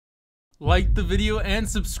Like the video and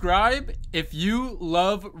subscribe if you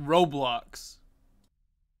love Roblox.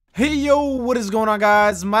 Hey yo, what is going on,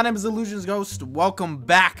 guys? My name is Illusions Ghost. Welcome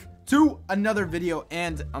back to another video,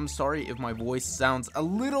 and I'm sorry if my voice sounds a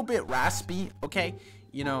little bit raspy, okay?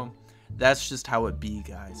 You know, that's just how it be,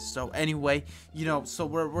 guys. So anyway, you know, so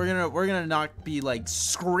we're gonna not be like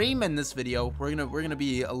screaming this video. We're gonna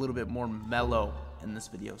be a little bit more mellow in this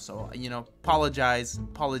video. So, you know, apologies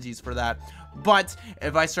for that. But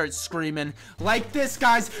if I start screaming like this,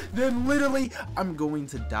 guys, then literally I'm going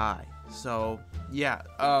to die. So yeah,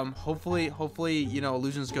 hopefully, you know,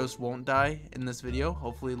 Illusions Ghost won't die in this video.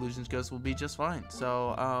 Hopefully Illusions Ghost will be just fine.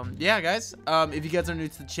 So yeah, guys, if you guys are new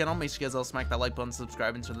to the channel, make sure you guys all smack that like button,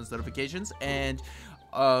 subscribe, and turn those notifications. And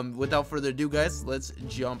without further ado, guys, let's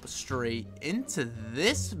jump straight into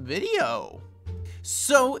this video.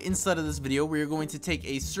 So inside of this video, we are going to take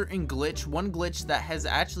a certain glitch, one glitch that has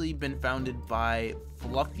actually been founded by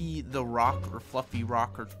Fluffy the Rock, or Fluffy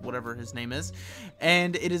Rock, or whatever his name is,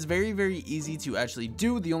 and it is very easy to actually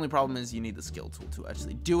do. The only problem is you need the skill tool to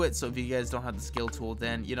actually do it. So if you guys don't have the skill tool,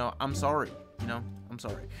 then, you know, I'm sorry. You know, I'm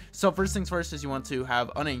sorry. So first things first is you want to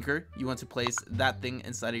have an anchor. You want to place that thing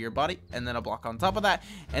inside of your body, and then a block on top of that.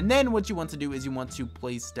 And then what you want to do is you want to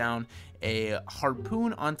place down a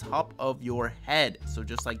harpoon on top of your head. So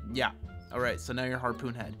just like, yeah. All right, so now your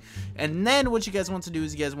harpoon head. And then what you guys want to do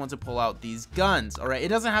is you guys want to pull out these guns. All right, it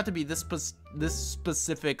doesn't have to be this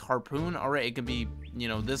specific harpoon. All right, it can be, you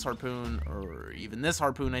know, this harpoon or even this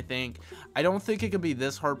harpoon. I don't think it could be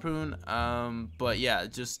this harpoon, but yeah,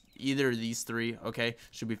 just either of these three, okay,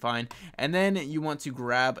 should be fine. And then you want to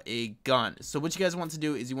grab a gun. So what you guys want to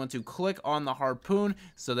do is you want to click on the harpoon,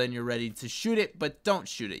 so then you're ready to shoot it, but don't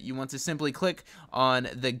shoot it. You want to simply click on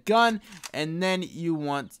the gun, and then you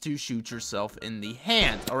want to shoot yourself in the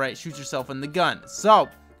hand. All right, shoot yourself in the gun. So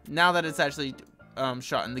now that it's actually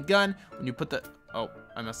shot in the gun, when you put the, oh,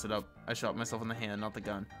 I messed it up. I shot myself in the hand, not the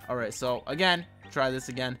gun. All right, so again, try this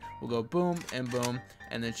again. We'll go boom and boom,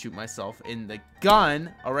 and then shoot myself in the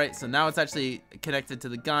gun. All right, so now it's actually connected to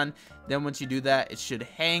the gun. Then once you do that, it should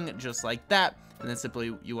hang just like that. And then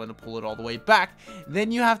simply you want to pull it all the way back.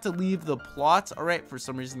 Then you have to leave the plot. All right, for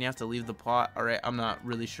some reason you have to leave the plot. All right, I'm not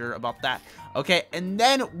really sure about that. Okay, and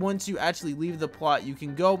then once you actually leave the plot, you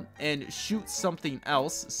can go and shoot something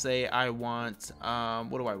else. Say I want,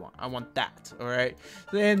 what do I want? I want that. All right,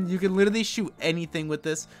 then you can literally shoot anything with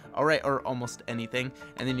this. All right, or almost anything.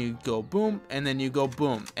 And then you go boom, and then you go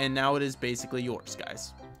boom, and now it is basically yours,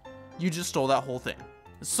 guys. You just stole that whole thing.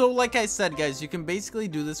 So like I said, guys, you can basically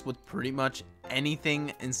do this with pretty much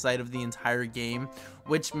anything inside of the entire game,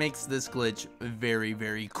 which makes this glitch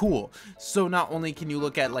very cool. So not only can you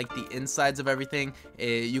look at like the insides of everything,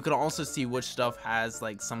 you can also see which stuff has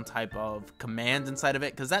like some type of command inside of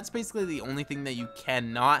it, because that's basically the only thing that you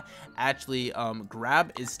cannot actually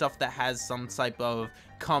grab is stuff that has some type of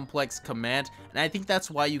complex command. And I think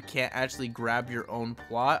that's why you can't actually grab your own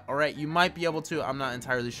plot. All right, you might be able to, I'm not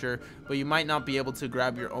entirely sure, but you might not be able to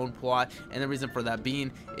grab your own plot. And the reason for that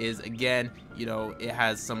being is, again, you know, it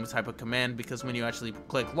has some type of command, because when you actually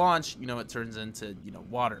click launch, you know, it turns into, you know,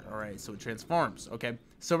 water. All right, so it transforms. Okay,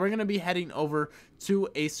 so we're gonna be heading over to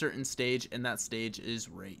a certain stage, and that stage is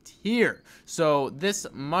right here. So this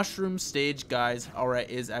mushroom stage, guys, all right,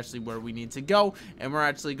 is actually where we need to go, and we're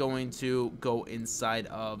actually going to go inside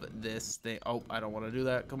of this thing. Oh, I don't want to do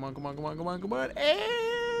that. Come on, and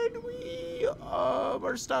we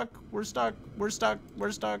are stuck.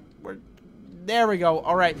 There we go.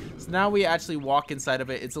 All right, so now we actually walk inside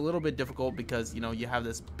of it. It's a little bit difficult because, you know, you have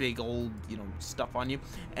this big old, you know, stuff on you,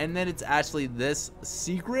 and then it's actually this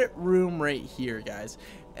secret room right here, guys.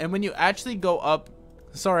 And when you actually go up,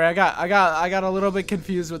 sorry, I got a little bit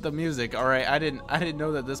confused with the music. All right, I didn't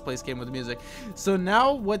know that this place came with music. So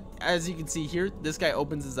now what, as you can see here, this guy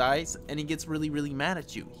opens his eyes and he gets really mad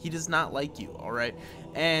at you. He does not like you. All right,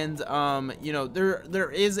 and you know,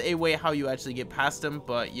 there is a way how you actually get past him,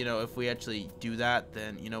 but you know, if we actually do that,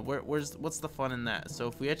 then, you know, what's the fun in that? So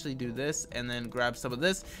if we actually do this and then grab some of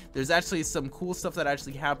this, there's actually some cool stuff that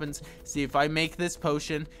actually happens. See, if I make this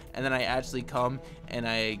potion and then I actually come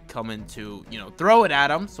into, you know, throw it at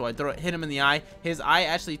him, so I hit him in the eye, his eye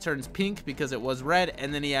actually turns pink because it was red,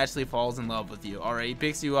 and then he actually falls in love with you. All right, he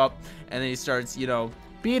picks you up, and then he starts, you know,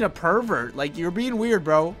 being a pervert. Like, you're being weird,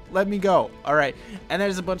 bro. Let me go. All right, and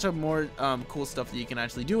there's a bunch of more cool stuff that you can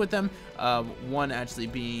actually do with them. One actually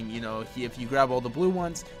being, you know, if you grab all the blue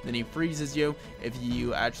ones, then he freezes you. If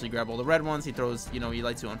you actually grab all the red ones, he throws, you know, he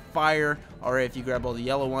lights you on fire. Or if you grab all the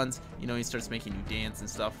yellow ones, you know, he starts making you dance and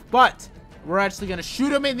stuff. But we're actually gonna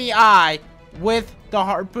shoot him in the eye with the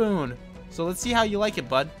harpoon. So let's see how you like it,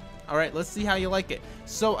 bud. All right, let's see how you like it.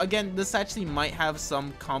 So again, this actually might have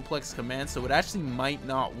some complex commands, so it actually might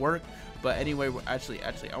not work. But anyway, actually,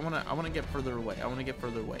 I wanna get further away. I wanna get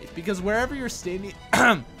further away because wherever you're standing.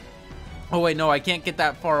 Oh wait, no, I can't get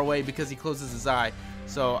that far away because he closes his eye.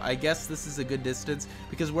 So I guess this is a good distance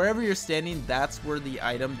because wherever you're standing, that's where the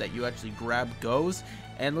item that you actually grab goes.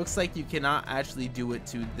 And looks like you cannot actually do it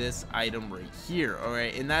to this item right here, all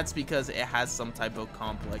right? And that's because it has some type of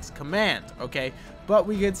complex command, okay? But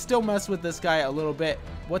we could still mess with this guy a little bit.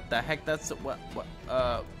 What the heck? That's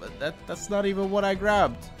that's not even what I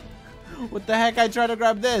grabbed. What the heck? I tried to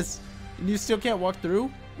grab this, and you still can't walk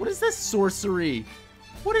through? What is this sorcery?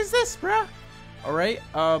 What is this, bruh? All right,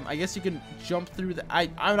 I guess you can jump through the. I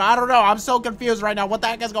don't know. I'm so confused right now. What the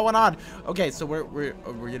heck is going on? Okay, so we're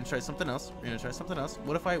gonna try something else. We're gonna try something else.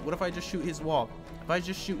 What if I just shoot his wall? If I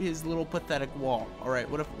just shoot his little pathetic wall? All right.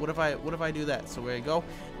 What if I do that? So where I go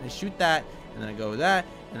and I shoot that, and then I go that,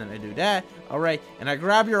 and then I do that. All right, and I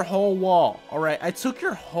grab your whole wall. All right, I took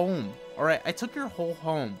your home. All right, I took your whole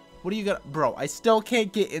home. What do you got, bro? I still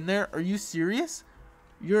can't get in there. Are you serious?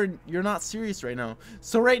 You're not serious right now.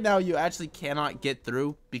 So right now you actually cannot get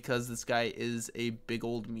through because this guy is a big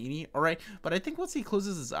old meanie. All right, but I think once he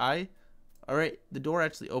closes his eye, all right, the door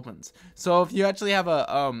actually opens. So if you actually have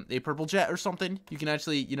a purple jet or something, you can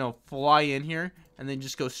actually, you know, fly in here and then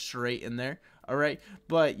just go straight in there. All right,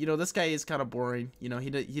 but you know, this guy is kind of boring. You know,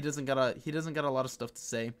 he doesn't got a lot of stuff to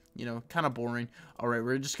say. You know, kind of boring. All right,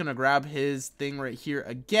 we're just gonna grab his thing right here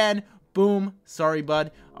again. Boom. Sorry,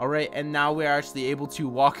 bud. All right, and now we're actually able to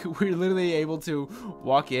walk. We're literally able to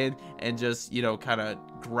walk in and just, you know, kind of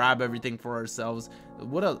grab everything for ourselves.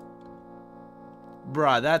 What a...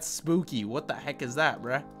 Bruh, that's spooky. What the heck is that,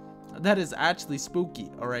 bruh? That is actually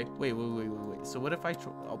spooky. All right, wait. So what if I...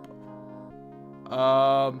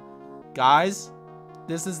 Guys,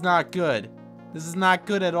 this is not good. This is not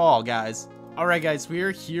good at all, guys. Alright guys, we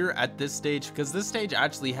are here at this stage because this stage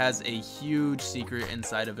actually has a huge secret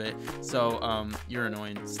inside of it. So, you're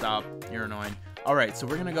annoying. Stop. You're annoying. Alright, so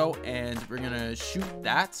we're gonna go and we're gonna shoot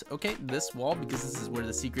that, okay, this wall, because this is where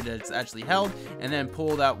the secret is actually held, and then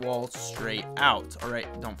pull that wall straight out. Alright,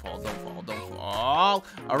 don't fall.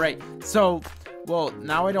 Alright, so, well,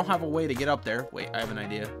 now I don't have a way to get up there. Wait, I have an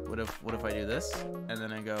idea. What if I do this? And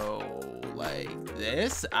then I go like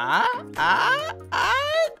this?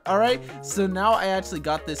 Alright, so now I actually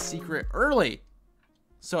got this secret early.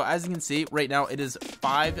 So as you can see, right now it is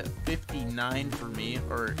 5:59 for me,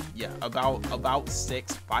 or yeah, about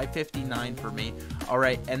 5:59 for me. All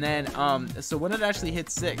right, and then so when it actually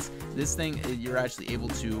hits 6, this thing, you're actually able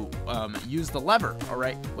to use the lever. All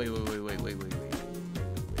right, wait.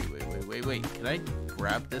 Can I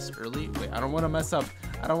grab this early? Wait, I don't want to mess up.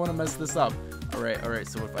 I don't want to mess this up. All right.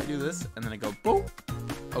 So if I do this and then I go boom.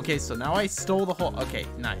 Okay, so now I stole the whole. Okay,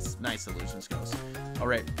 nice Illusions Ghost. All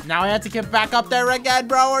right, now I have to get back up there again,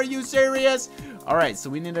 bro. Are you serious? All right, so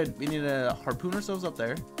we need to harpoon ourselves up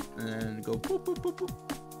there and then go boop boop boop boop.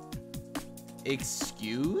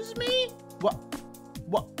 Excuse me? What?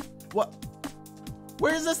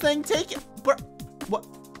 Where is this thing taking? What?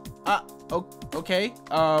 Okay.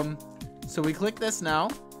 So we click this now,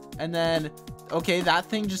 and then. Okay, that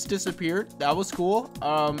thing just disappeared. That was cool.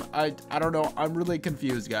 I don't know. I'm really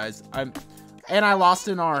confused, guys. And I lost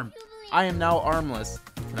an arm. I am now armless.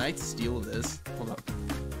 Can I steal this? Hold up.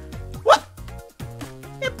 What?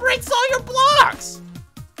 It breaks all your blocks.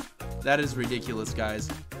 That is ridiculous, guys.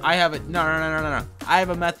 I have it. No. I have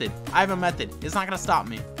a method. It's not gonna stop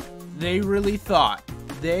me. They really thought.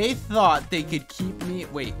 They thought they could keep me.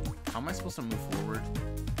 Wait, how am I supposed to move forward?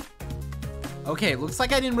 Okay, looks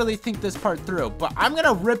like I didn't really think this part through, but I'm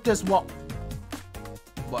gonna rip this wall.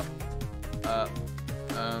 What?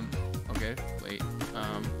 Okay, wait.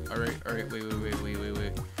 All right,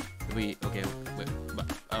 wait. Okay, wait.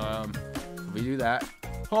 We do that.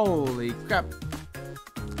 Holy crap.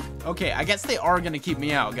 Okay, I guess they are gonna keep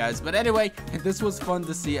me out, guys. But anyway, this was fun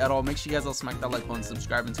to see at all. Make sure you guys all smack that like button,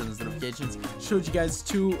 subscribe, and turn those notifications. Showed you guys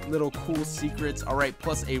 2 little cool secrets, all right,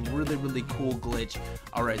 plus a really cool glitch.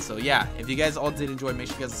 All right, so yeah, if you guys all did enjoy, make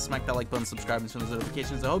sure you guys smack that like button, subscribe, and turn those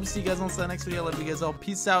notifications. I hope to see you guys on the next video. I love you guys all.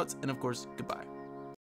 Peace out, and of course, goodbye.